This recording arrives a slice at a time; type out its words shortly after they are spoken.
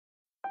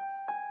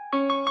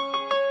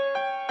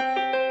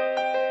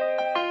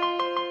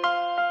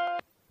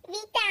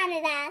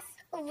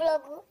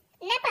vlogu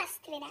na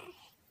Pastvinách.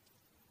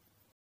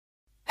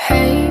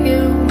 Hey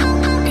you,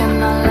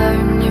 can I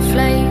learn your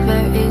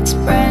flavor? It's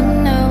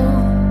brand new.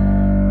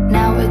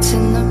 Now it's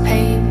in the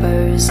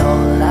papers,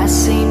 all I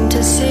seem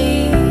to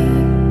see.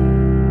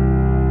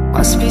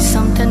 Must be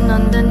something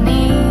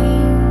underneath.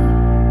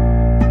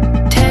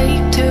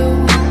 Take two,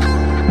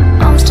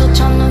 I'm still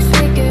trying to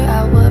figure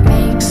out what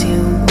makes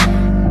you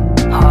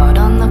hard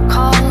on the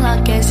call.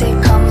 I guess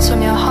it comes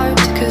from your heart,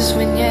 cause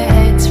when your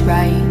head's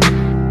right,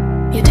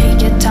 you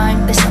take your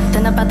time. There's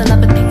something about the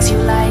love of things you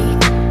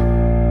like.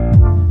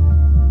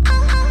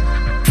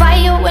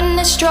 Fire when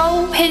the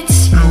strobe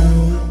hits you.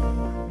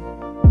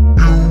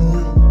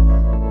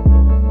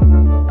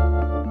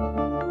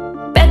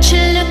 Bet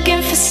you're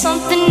looking for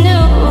something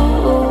new.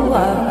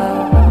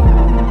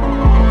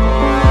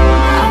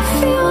 I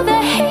feel the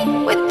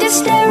hate with you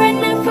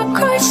staring up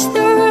across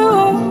the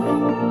room.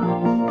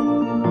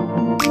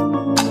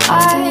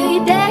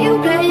 I dare you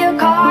play your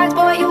cards,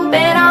 boy, you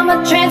bet I'm a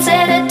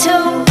trendsetter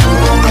too.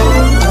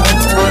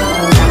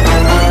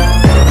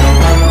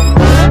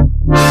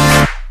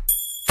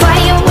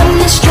 Fire when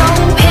the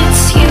strobe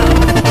hits you.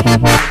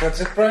 That's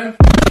it, Brian?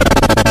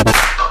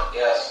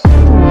 Yes.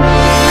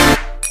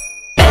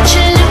 Bet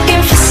you're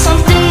looking for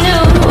something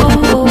new.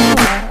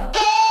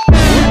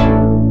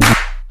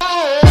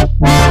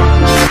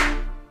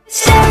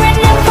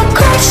 Staring up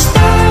across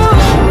the room.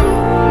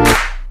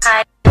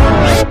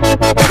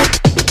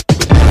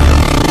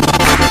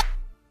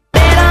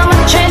 Bet I'm a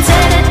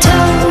trendsetter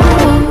too.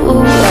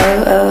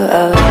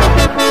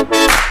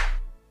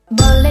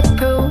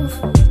 Bulletproof,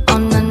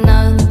 on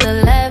another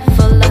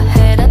level,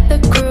 ahead of the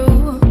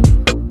crew.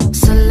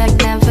 So like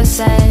never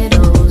said